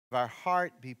our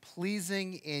heart be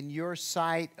pleasing in your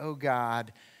sight, O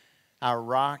God, our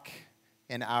rock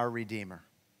and our Redeemer.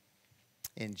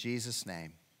 In Jesus'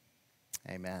 name,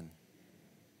 amen.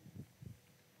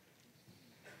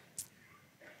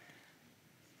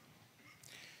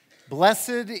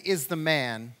 Blessed is the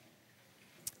man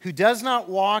who does not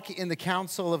walk in the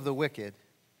counsel of the wicked,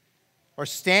 or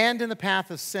stand in the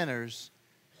path of sinners,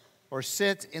 or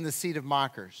sit in the seat of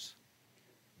mockers.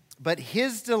 But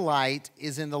his delight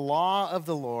is in the law of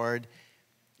the Lord,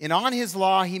 and on his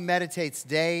law he meditates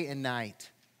day and night.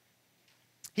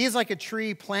 He is like a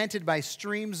tree planted by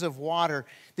streams of water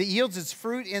that yields its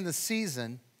fruit in the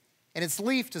season, and its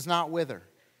leaf does not wither.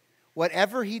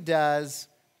 Whatever he does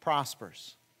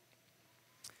prospers.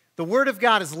 The Word of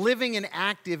God is living and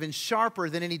active and sharper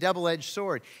than any double-edged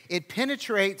sword. It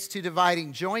penetrates to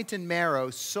dividing joint and marrow,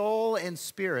 soul and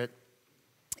spirit.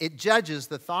 It judges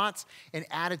the thoughts and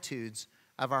attitudes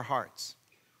of our hearts.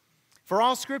 For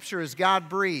all Scripture is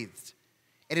God-breathed.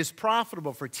 It is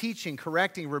profitable for teaching,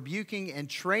 correcting, rebuking, and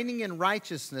training in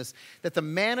righteousness, that the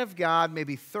man of God may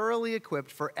be thoroughly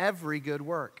equipped for every good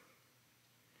work.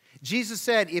 Jesus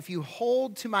said, if you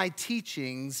hold to my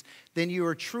teachings, then you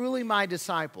are truly my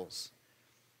disciples,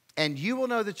 and you will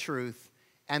know the truth,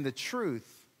 and the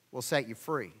truth will set you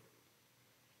free.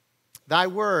 Thy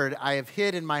word I have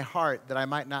hid in my heart, that I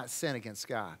might not sin against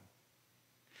God.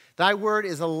 Thy word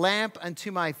is a lamp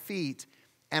unto my feet,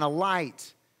 and a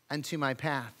light unto my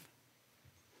path.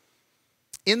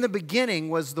 In the beginning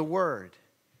was the Word,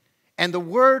 and the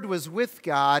Word was with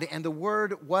God, and the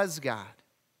Word was God.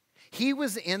 He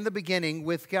was in the beginning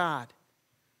with God.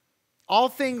 All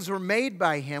things were made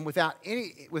by him. Without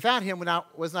him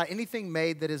was not anything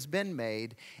made that has been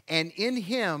made. And in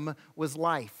him was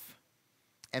life.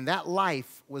 And that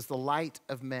life was the light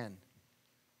of men.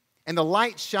 And the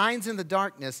light shines in the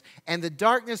darkness, and the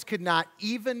darkness could not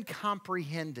even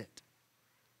comprehend it.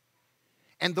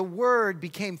 And the Word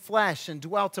became flesh and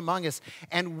dwelt among us,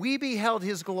 and we beheld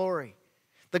his glory.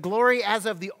 The glory as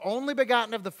of the only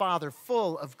begotten of the Father,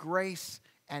 full of grace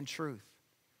and truth.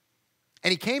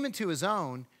 And he came into his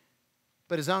own,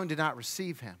 but his own did not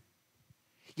receive him.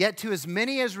 Yet to as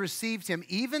many as received him,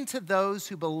 even to those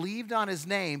who believed on his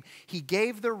name, he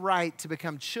gave the right to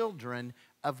become children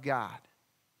of God.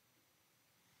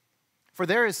 For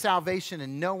there is salvation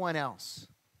in no one else.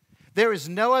 There is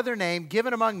no other name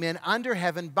given among men under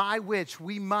heaven by which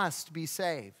we must be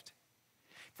saved.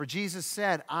 For Jesus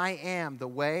said, I am the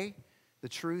way, the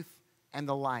truth, and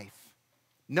the life.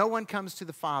 No one comes to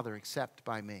the Father except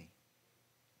by me.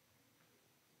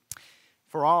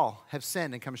 For all have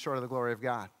sinned and come short of the glory of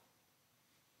God.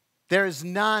 There is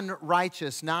none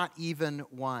righteous, not even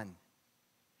one.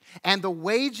 And the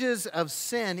wages of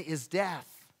sin is death.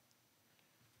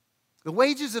 The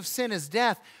wages of sin is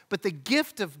death, but the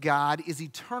gift of God is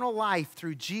eternal life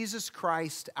through Jesus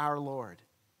Christ our Lord.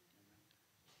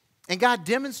 And God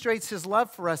demonstrates his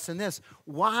love for us in this: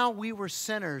 while we were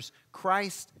sinners,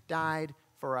 Christ died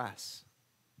for us.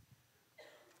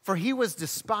 For he was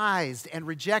despised and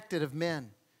rejected of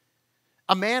men,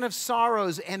 a man of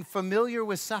sorrows and familiar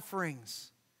with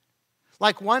sufferings.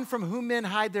 Like one from whom men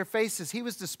hide their faces, he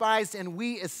was despised, and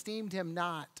we esteemed him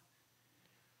not.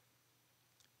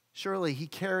 Surely he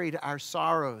carried our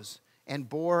sorrows and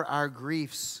bore our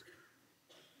griefs.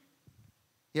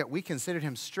 Yet we considered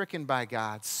him stricken by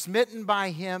God, smitten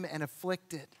by him, and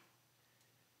afflicted.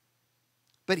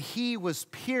 But he was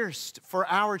pierced for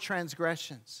our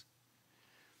transgressions.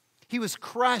 He was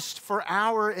crushed for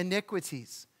our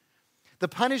iniquities. The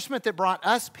punishment that brought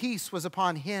us peace was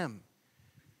upon him,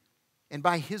 and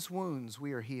by his wounds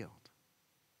we are healed.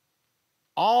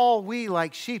 All we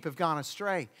like sheep have gone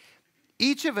astray.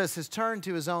 Each of us has turned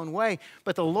to his own way,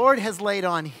 but the Lord has laid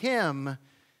on him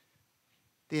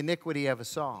the iniquity of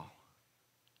us all.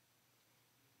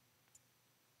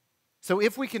 So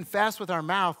if we confess with our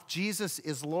mouth Jesus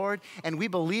is Lord, and we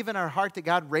believe in our heart that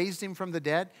God raised him from the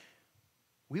dead,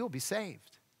 we will be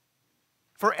saved.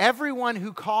 For everyone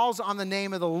who calls on the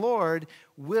name of the Lord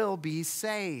will be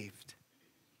saved.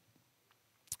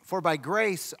 For by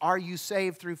grace are you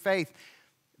saved through faith,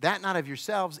 that not of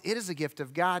yourselves, it is a gift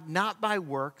of God, not by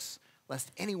works, lest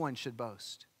anyone should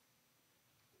boast.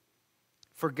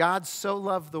 For God so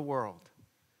loved the world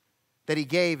that he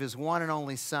gave his one and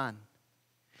only Son,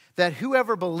 that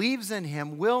whoever believes in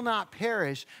him will not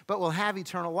perish, but will have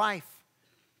eternal life.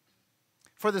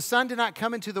 For the Son did not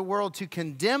come into the world to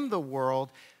condemn the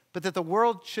world, but that the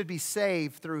world should be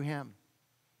saved through him.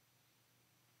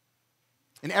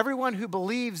 And everyone who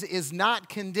believes is not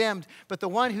condemned, but the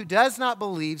one who does not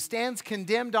believe stands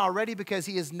condemned already, because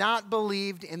he has not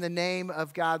believed in the name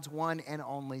of God's one and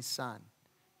only Son.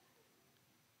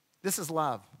 This is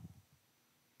love.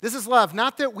 This is love,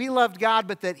 not that we loved God,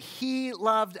 but that He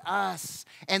loved us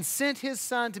and sent His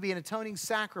Son to be an atoning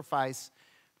sacrifice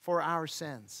for our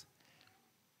sins.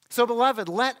 So, beloved,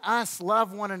 let us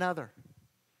love one another.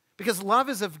 Because love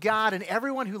is of God, and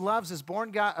everyone who loves is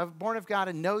born of God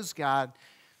and knows God.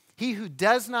 He who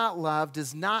does not love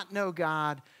does not know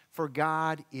God, for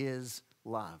God is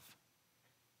love.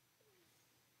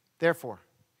 Therefore,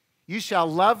 you shall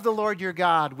love the Lord your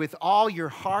God with all your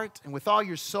heart and with all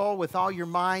your soul, with all your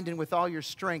mind and with all your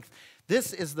strength.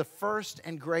 This is the first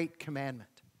and great commandment.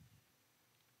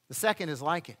 The second is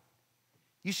like it.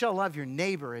 You shall love your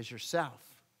neighbor as yourself.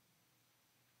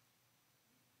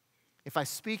 If I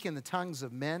speak in the tongues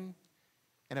of men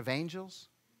and of angels,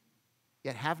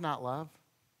 yet have not love,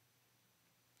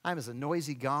 I am as a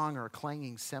noisy gong or a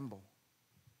clanging cymbal.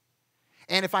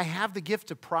 And if I have the gift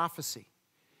of prophecy,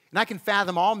 and I can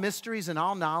fathom all mysteries and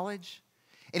all knowledge,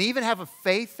 and even have a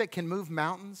faith that can move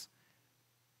mountains,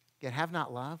 yet have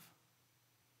not love,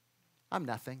 I'm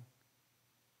nothing.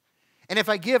 And if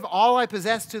I give all I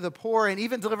possess to the poor and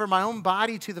even deliver my own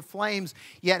body to the flames,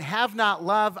 yet have not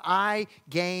love, I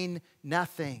gain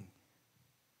nothing.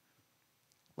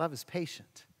 Love is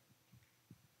patient.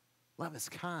 Love is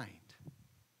kind.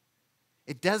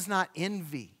 It does not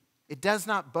envy. It does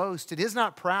not boast. It is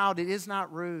not proud. It is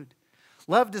not rude.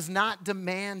 Love does not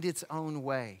demand its own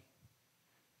way.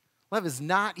 Love is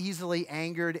not easily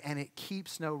angered, and it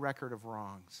keeps no record of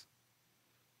wrongs.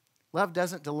 Love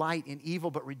doesn't delight in evil,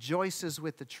 but rejoices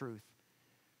with the truth.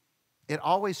 It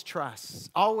always trusts,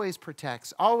 always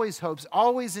protects, always hopes,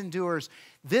 always endures.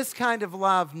 This kind of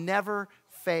love never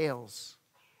fails.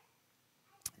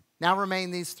 Now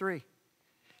remain these three: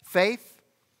 faith,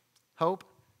 hope,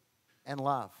 and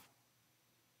love.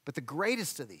 But the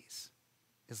greatest of these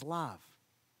is love.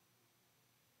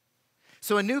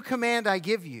 So a new command I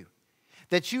give you,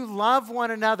 that you love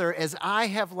one another as I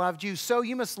have loved you, so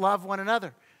you must love one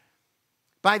another.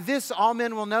 By this all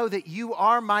men will know that you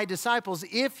are my disciples,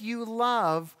 if you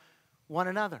love one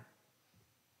another.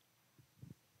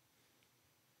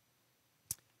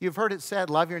 You've heard it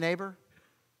said, love your neighbor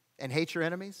and hate your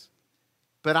enemies.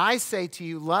 But I say to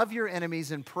you, love your enemies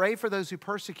and pray for those who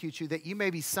persecute you, that you may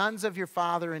be sons of your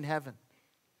Father in heaven.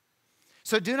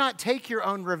 So do not take your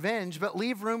own revenge, but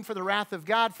leave room for the wrath of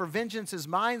God, for vengeance is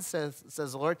mine, says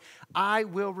the Lord. I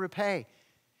will repay.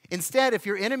 Instead, if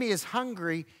your enemy is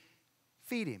hungry,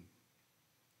 feed him.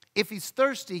 If he's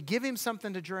thirsty, give him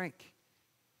something to drink.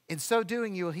 In so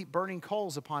doing, you will heap burning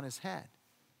coals upon his head.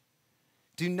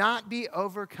 Do not be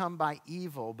overcome by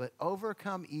evil, but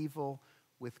overcome evil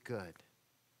with good.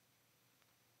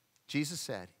 Jesus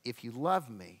said, if you love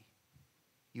me,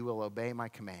 you will obey my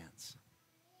commands.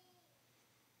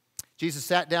 Jesus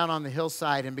sat down on the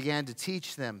hillside and began to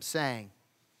teach them, saying,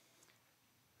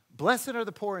 blessed are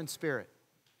the poor in spirit,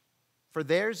 for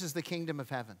theirs is the kingdom of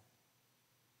heaven.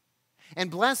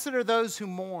 And blessed are those who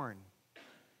mourn,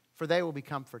 for they will be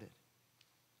comforted.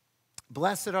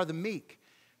 Blessed are the meek,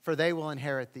 for they will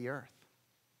inherit the earth.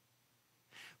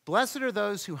 Blessed are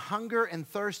those who hunger and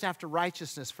thirst after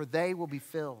righteousness, for they will be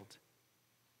filled.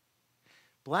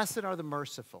 Blessed are the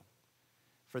merciful,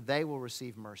 for they will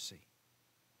receive mercy.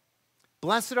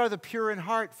 Blessed are the pure in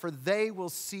heart, for they will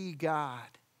see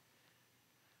God.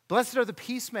 Blessed are the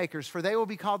peacemakers, for they will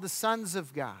be called the sons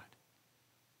of God.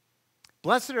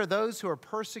 Blessed are those who are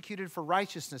persecuted for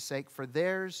righteousness' sake, for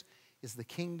theirs is the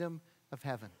kingdom of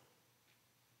heaven.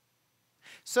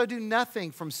 So do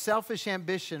nothing from selfish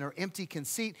ambition or empty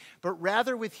conceit, but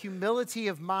rather with humility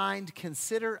of mind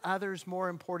consider others more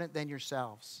important than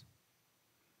yourselves.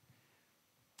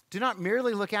 Do not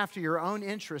merely look after your own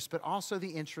interests, but also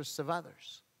the interests of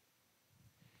others.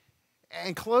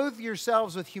 And clothe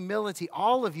yourselves with humility,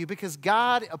 all of you, because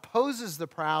God opposes the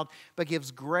proud, but gives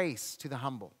grace to the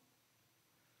humble.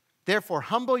 Therefore,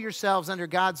 humble yourselves under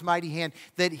God's mighty hand,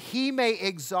 that He may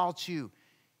exalt you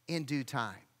in due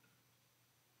time.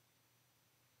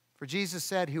 For Jesus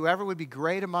said, whoever would be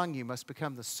great among you must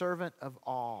become the servant of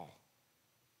all.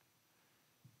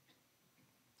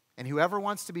 And whoever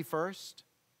wants to be first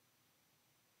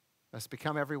must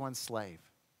become everyone's slave.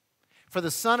 For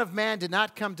the Son of Man did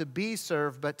not come to be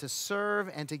served, but to serve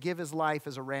and to give His life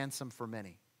as a ransom for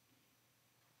many.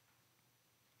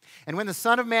 And when the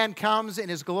Son of Man comes in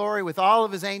His glory with all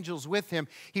of His angels with Him,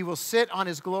 He will sit on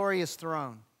His glorious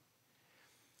throne.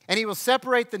 And He will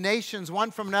separate the nations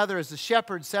one from another as the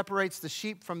shepherd separates the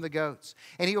sheep from the goats.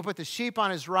 And He will put the sheep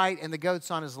on His right and the goats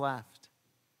on His left.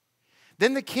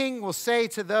 Then the King will say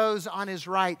to those on His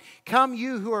right, come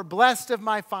you who are blessed of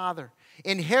my Father,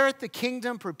 inherit the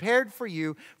kingdom prepared for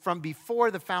you from before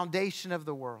the foundation of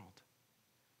the world.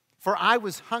 For I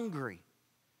was hungry,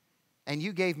 and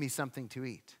you gave me something to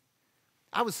eat.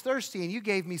 I was thirsty, and you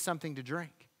gave me something to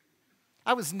drink.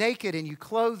 I was naked, and you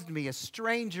clothed me, a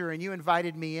stranger, and you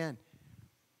invited me in.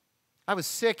 I was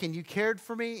sick, and you cared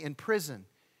for me, in prison,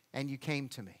 and you came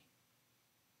to me.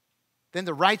 Then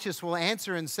the righteous will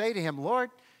answer and say to him,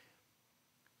 Lord,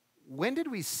 when did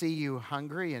we see you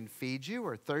hungry and feed you,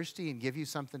 or thirsty and give you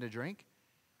something to drink?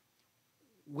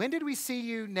 When did we see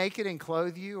you naked and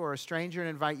clothe you, or a stranger and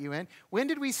invite you in? When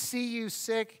did we see you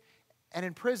sick and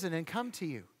in prison and come to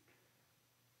you?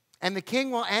 And the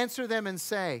king will answer them and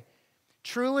say,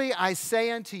 truly I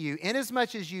say unto you,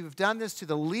 inasmuch as you have done this to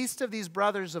the least of these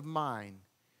brothers of mine,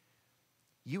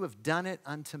 you have done it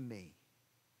unto me.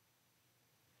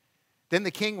 Then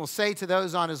the king will say to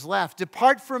those on his left,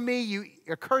 depart from me, you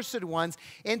accursed ones,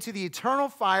 into the eternal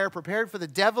fire prepared for the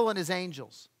devil and his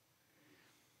angels.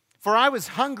 For I was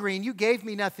hungry, and you gave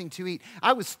me nothing to eat.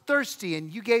 I was thirsty,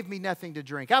 and you gave me nothing to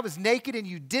drink. I was naked, and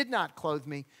you did not clothe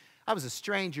me. I was a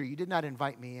stranger, you did not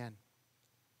invite me in.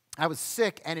 I was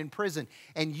sick and in prison,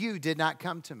 and you did not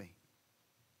come to me.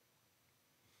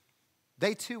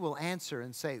 They too will answer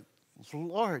and say,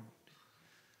 Lord,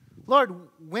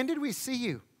 when did we see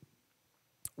you?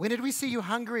 When did we see you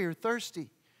hungry or thirsty,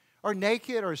 or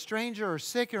naked, or a stranger, or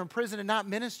sick, or in prison, and not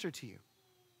minister to you?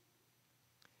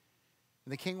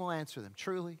 And the king will answer them,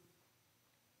 truly,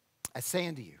 I say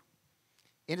unto you,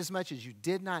 inasmuch as you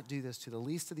did not do this to the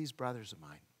least of these brothers of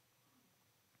mine,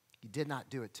 you did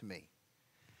not do it to me.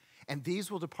 And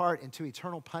these will depart into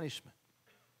eternal punishment,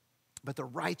 but the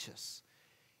righteous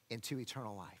into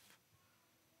eternal life.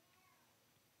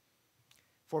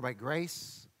 For by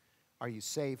grace are you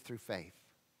saved through faith.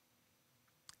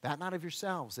 That not of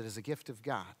yourselves, it is a gift of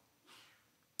God.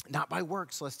 Not by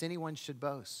works, lest anyone should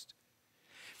boast.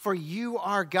 For you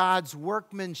are God's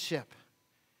workmanship,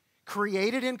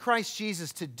 created in Christ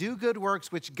Jesus to do good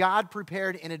works which God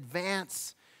prepared in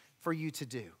advance for you to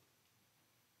do.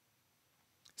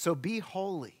 So be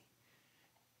holy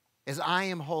as I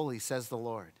am holy, says the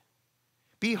Lord.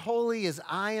 Be holy as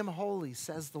I am holy,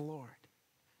 says the Lord.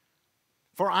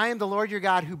 For I am the Lord your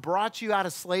God who brought you out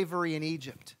of slavery in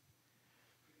Egypt.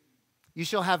 You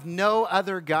shall have no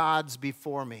other gods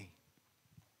before me.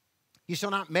 You shall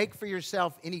not make for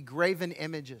yourself any graven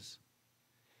images.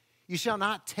 You shall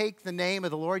not take the name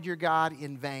of the Lord your God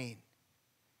in vain.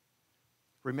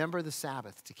 Remember the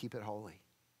Sabbath to keep it holy.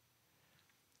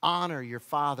 Honor your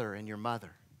father and your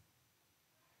mother.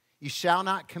 You shall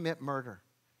not commit murder.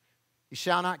 You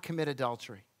shall not commit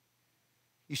adultery.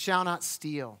 You shall not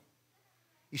steal.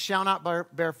 You shall not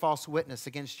bear false witness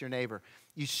against your neighbor.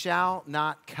 You shall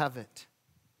not covet.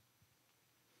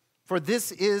 For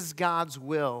this is God's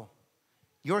will,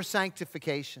 your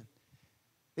sanctification,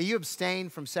 that you abstain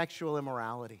from sexual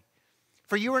immorality.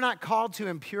 For you are not called to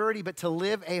impurity, but to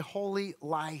live a holy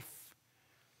life.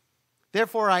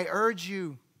 Therefore, I urge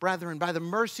you, brethren, by the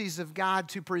mercies of God,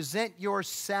 to present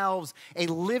yourselves a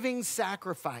living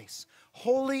sacrifice,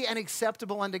 holy and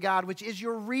acceptable unto God, which is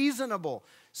your reasonable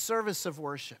service of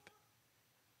worship.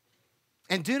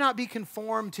 And do not be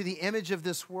conformed to the image of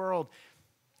this world,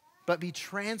 but be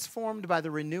transformed by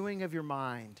the renewing of your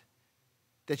mind,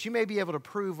 that you may be able to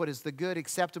prove what is the good,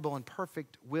 acceptable, and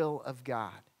perfect will of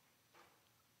God.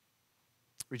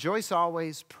 Rejoice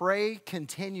always, pray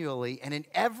continually, and in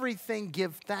everything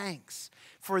give thanks,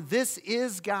 for this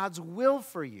is God's will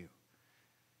for you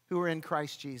who are in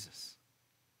Christ Jesus.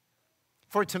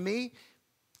 For to me,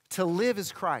 to live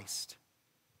is Christ,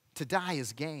 to die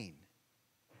is gain.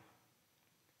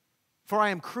 For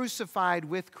I am crucified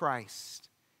with Christ.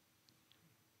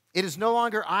 It is no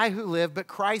longer I who live, but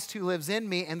Christ who lives in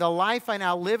me. And the life I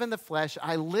now live in the flesh,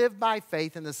 I live by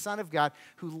faith in the Son of God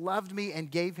who loved me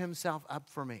and gave himself up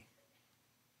for me.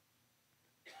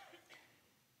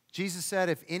 Jesus said,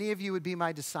 if any of you would be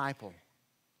my disciple,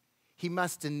 he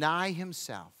must deny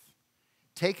himself,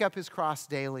 take up his cross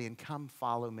daily, and come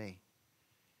follow me.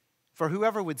 For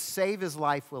whoever would save his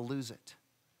life will lose it.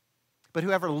 But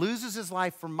whoever loses his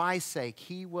life for my sake,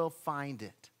 he will find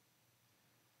it.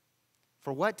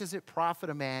 For what does it profit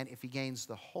a man if he gains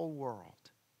the whole world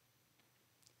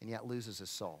and yet loses his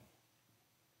soul?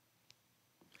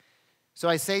 So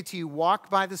I say to you, walk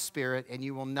by the Spirit, and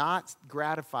you will not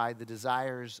gratify the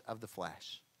desires of the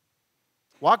flesh.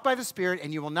 Walk by the Spirit,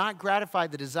 and you will not gratify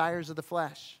the desires of the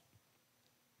flesh.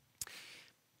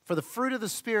 For the fruit of the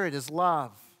Spirit is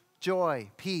love, joy,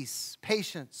 peace,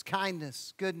 patience,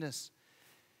 kindness, goodness,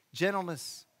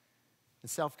 gentleness,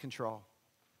 and self-control.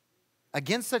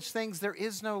 Against such things there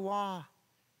is no law.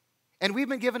 And we've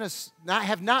been given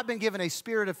have not been given a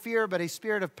spirit of fear, but a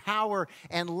spirit of power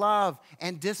and love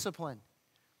and discipline.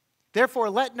 Therefore,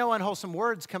 let no unwholesome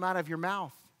words come out of your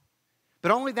mouth,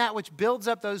 but only that which builds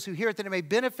up those who hear it, that it may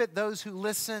benefit those who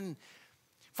listen.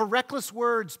 For reckless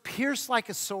words pierce like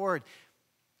a sword,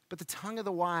 but the tongue of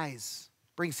the wise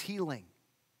brings healing.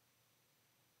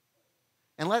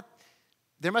 And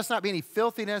there must not be any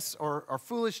filthiness or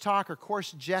foolish talk or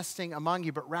coarse jesting among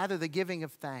you, but rather the giving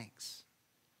of thanks.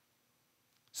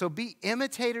 So be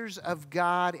imitators of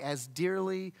God as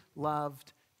dearly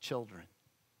loved children.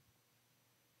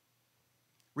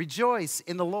 Rejoice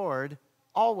in the Lord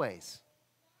always.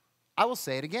 I will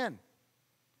say it again.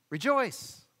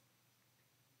 Rejoice.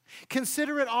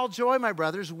 Consider it all joy, my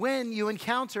brothers, when you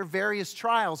encounter various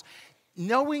trials,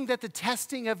 knowing that the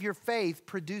testing of your faith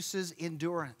produces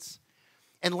endurance.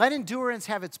 And let endurance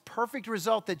have its perfect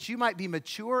result, that you might be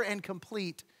mature and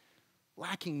complete,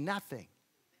 lacking nothing.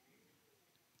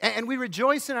 And we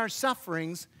rejoice in our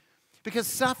sufferings, because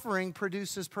suffering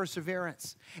produces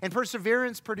perseverance. And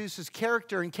perseverance produces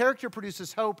character, and character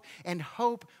produces hope, and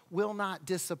hope will not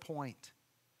disappoint.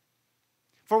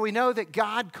 For we know that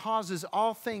God causes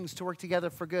all things to work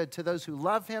together for good to those who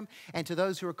love him and to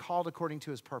those who are called according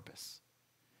to his purpose.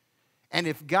 And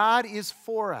if God is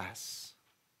for us,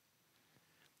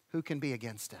 who can be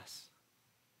against us?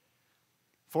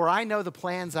 For I know the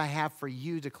plans I have for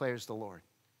you, declares the Lord.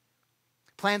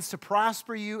 Plans to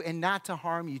prosper you and not to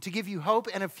harm you, to give you hope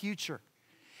and a future.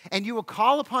 And you will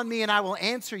call upon me and I will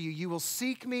answer you. You will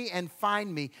seek me and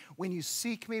find me when you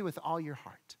seek me with all your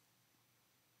heart.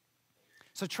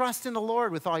 So trust in the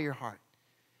Lord with all your heart.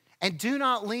 And do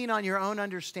not lean on your own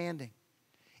understanding.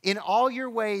 In all your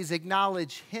ways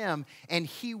acknowledge him, and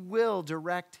he will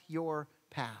direct your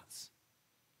paths.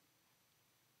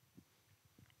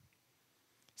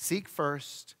 Seek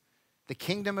first the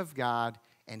kingdom of God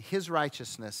and his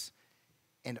righteousness,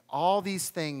 and all these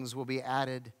things will be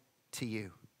added to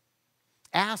you.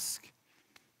 Ask,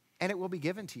 and it will be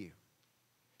given to you.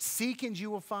 Seek, and you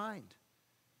will find.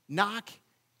 Knock,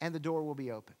 and the door will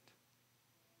be opened.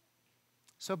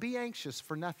 So be anxious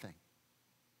for nothing.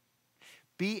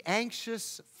 Be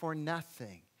anxious for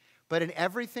nothing, but in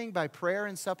everything by prayer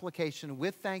and supplication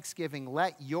with thanksgiving,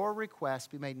 let your requests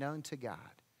be made known to God.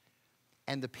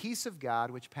 And the peace of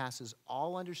God, which passes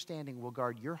all understanding, will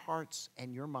guard your hearts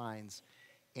and your minds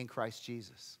in Christ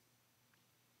Jesus.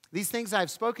 These things I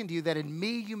have spoken to you, that in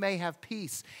me you may have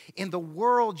peace. In the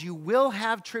world you will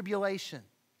have tribulation.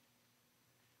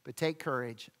 But take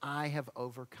courage, I have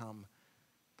overcome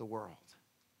the world.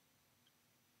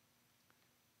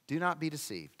 Do not be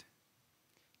deceived.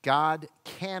 God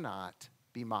cannot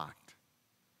be mocked.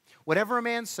 Whatever a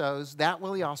man sows, that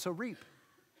will he also reap.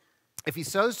 If he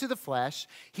sows to the flesh,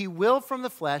 he will from the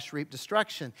flesh reap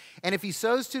destruction. And if he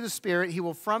sows to the Spirit, he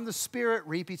will from the Spirit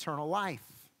reap eternal life.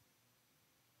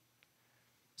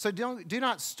 So do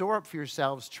not store up for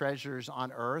yourselves treasures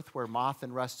on earth where moth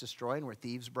and rust destroy and where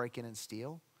thieves break in and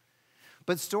steal.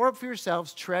 But store up for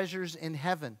yourselves treasures in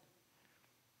heaven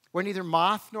where neither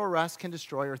moth nor rust can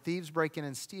destroy or thieves break in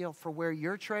and steal. For where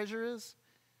your treasure is,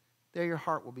 there your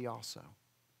heart will be also.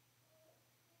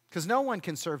 Because no one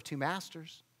can serve two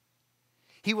masters.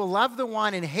 He will love the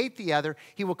one and hate the other.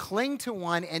 He will cling to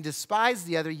one and despise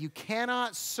the other. You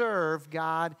cannot serve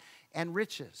God and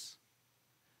riches.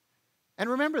 And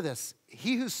remember this,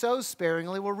 he who sows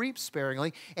sparingly will reap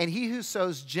sparingly, and he who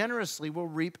sows generously will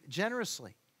reap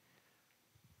generously.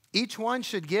 Each one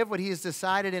should give what he has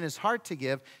decided in his heart to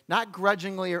give, not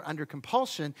grudgingly or under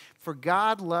compulsion, for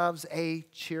God loves a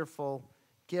cheerful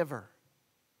giver.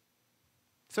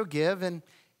 So give, and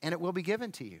it will be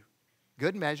given to you.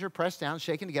 Good measure, pressed down,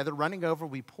 shaken together, running over,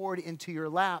 will be poured into your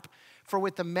lap. For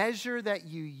with the measure that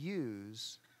you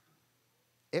use,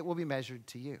 it will be measured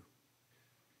to you.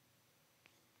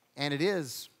 And it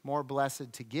is more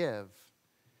blessed to give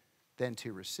than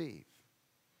to receive.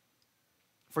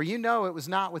 For you know it was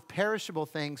not with perishable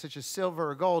things such as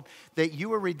silver or gold that you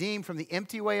were redeemed from the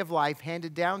empty way of life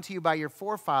handed down to you by your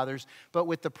forefathers, but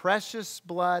with the precious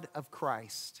blood of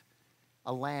Christ,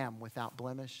 a lamb without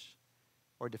blemish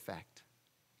or defect.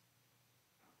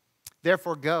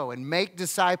 Therefore go and make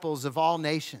disciples of all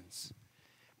nations,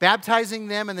 baptizing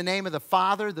them in the name of the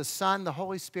Father, the Son, the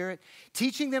Holy Spirit,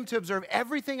 teaching them to observe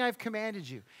everything I've commanded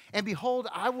you. And behold,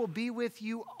 I will be with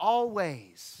you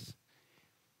always,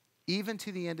 even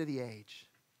to the end of the age.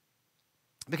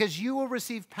 Because you will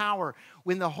receive power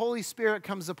when the Holy Spirit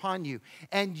comes upon you,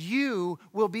 and you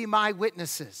will be my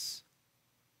witnesses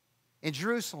in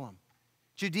Jerusalem,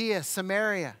 Judea,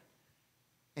 Samaria,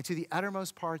 and to the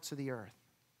uttermost parts of the earth.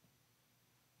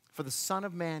 For the Son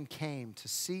of Man came to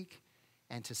seek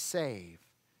and to save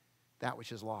that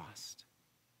which is lost.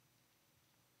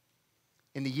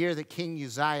 In the year that King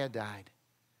Uzziah died,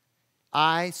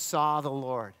 I saw the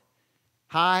Lord,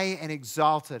 high and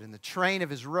exalted, and the train of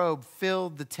his robe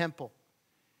filled the temple.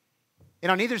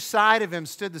 And on either side of him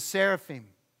stood the seraphim,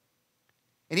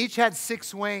 and each had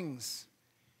 6 wings.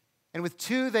 And with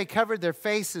 2 they covered their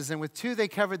faces, and with 2 they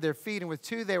covered their feet, and with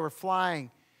 2 they were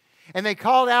flying. And they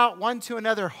called out one to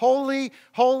another, "Holy,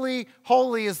 holy,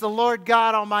 holy is the Lord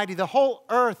God Almighty. The whole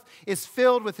earth is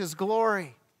filled with his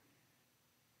glory."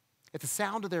 At the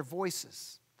sound of their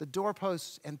voices, the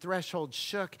doorposts and thresholds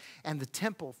shook, and the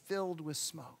temple filled with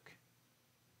smoke.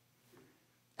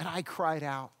 And I cried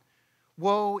out,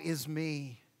 "Woe is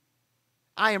me!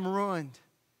 I am ruined,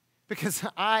 because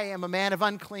I am a man of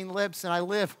unclean lips, and I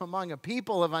live among a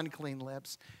people of unclean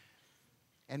lips.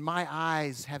 And my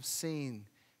eyes have seen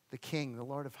the King, the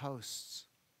Lord of hosts."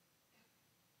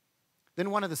 Then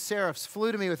one of the seraphs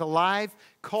flew to me with a live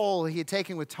coal he had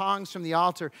taken with tongs from the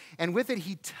altar, and with it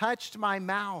he touched my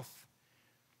mouth.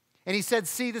 And he said,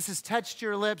 "See, this has touched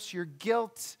your lips. Your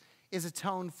guilt is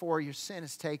atoned for. Your sin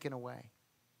is taken away."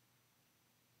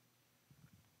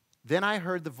 Then I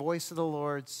heard the voice of the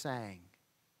Lord saying,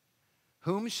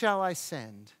 "Whom shall I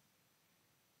send,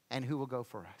 and who will go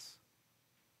for us?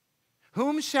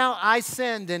 Whom shall I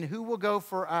send, and who will go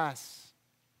for us?"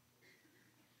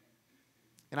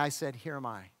 And I said, "Here am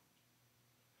I.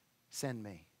 Send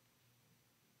me.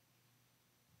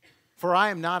 For I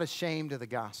am not ashamed of the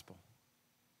gospel.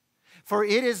 For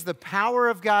it is the power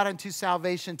of God unto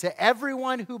salvation to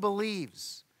everyone who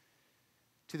believes,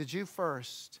 to the Jew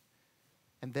first,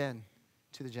 and then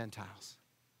to the Gentiles.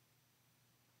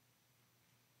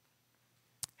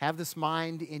 Have this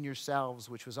mind in yourselves,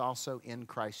 which was also in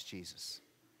Christ Jesus,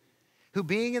 who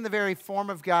being in the very form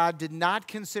of God did not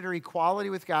consider equality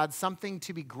with God something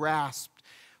to be grasped,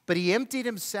 but he emptied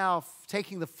himself,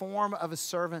 taking the form of a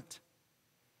servant.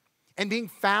 And being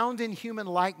found in human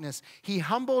likeness, he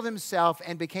humbled himself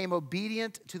and became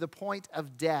obedient to the point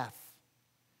of death,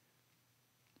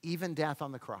 even death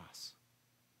on the cross.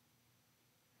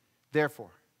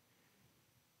 Therefore,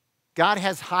 God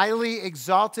has highly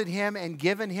exalted him and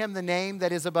given him the name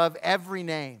that is above every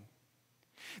name,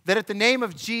 that at the name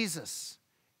of Jesus,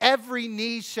 every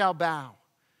knee shall bow,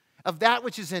 of that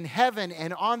which is in heaven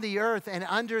and on the earth and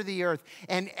under the earth,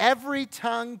 and every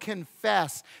tongue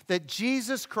confess that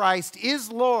Jesus Christ is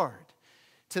Lord,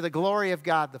 to the glory of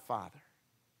God the Father.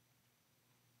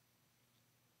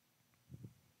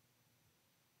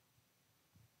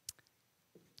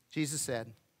 Jesus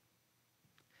said,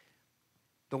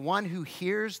 "The one who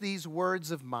hears these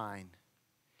words of mine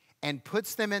and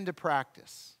puts them into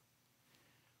practice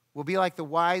will be like the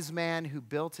wise man who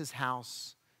built his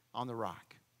house on the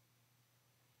rock.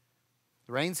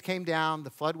 The rains came down,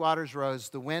 the floodwaters rose,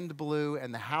 the wind blew,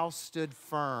 and the house stood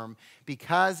firm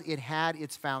because it had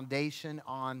its foundation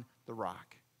on the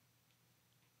rock.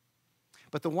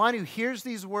 But the one who hears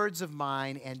these words of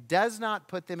mine and does not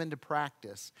put them into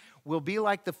practice will be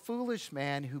like the foolish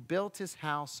man who built his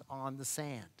house on the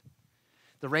sand.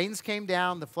 The rains came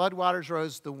down, the floodwaters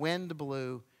rose, the wind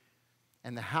blew,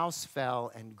 and the house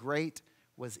fell, and great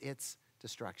was its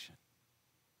destruction."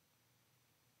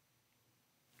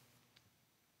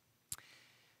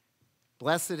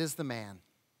 Blessed is the man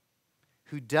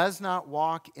who does not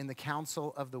walk in the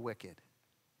counsel of the wicked,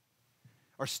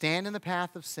 or stand in the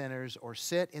path of sinners, or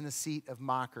sit in the seat of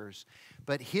mockers.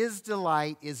 But his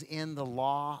delight is in the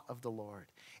law of the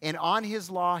Lord, and on his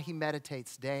law he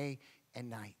meditates day and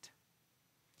night.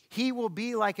 He will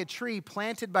be like a tree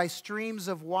planted by streams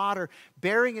of water,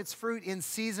 bearing its fruit in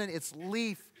season. Its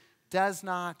leaf does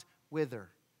not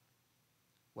wither.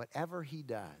 Whatever he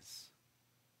does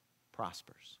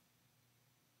prospers.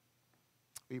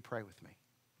 Will you pray with me?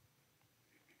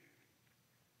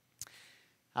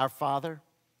 Our Father,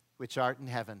 which art in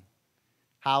heaven,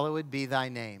 hallowed be thy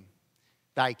name.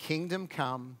 Thy kingdom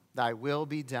come, thy will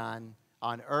be done,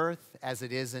 on earth as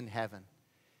it is in heaven.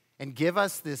 And give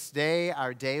us this day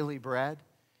our daily bread,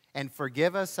 and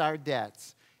forgive us our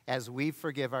debts as we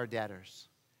forgive our debtors.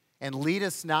 And lead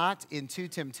us not into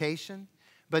temptation,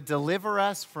 but deliver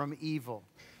us from evil.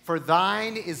 For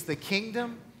thine is the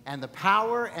kingdom, and the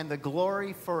power, and the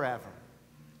glory forever.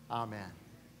 Amen.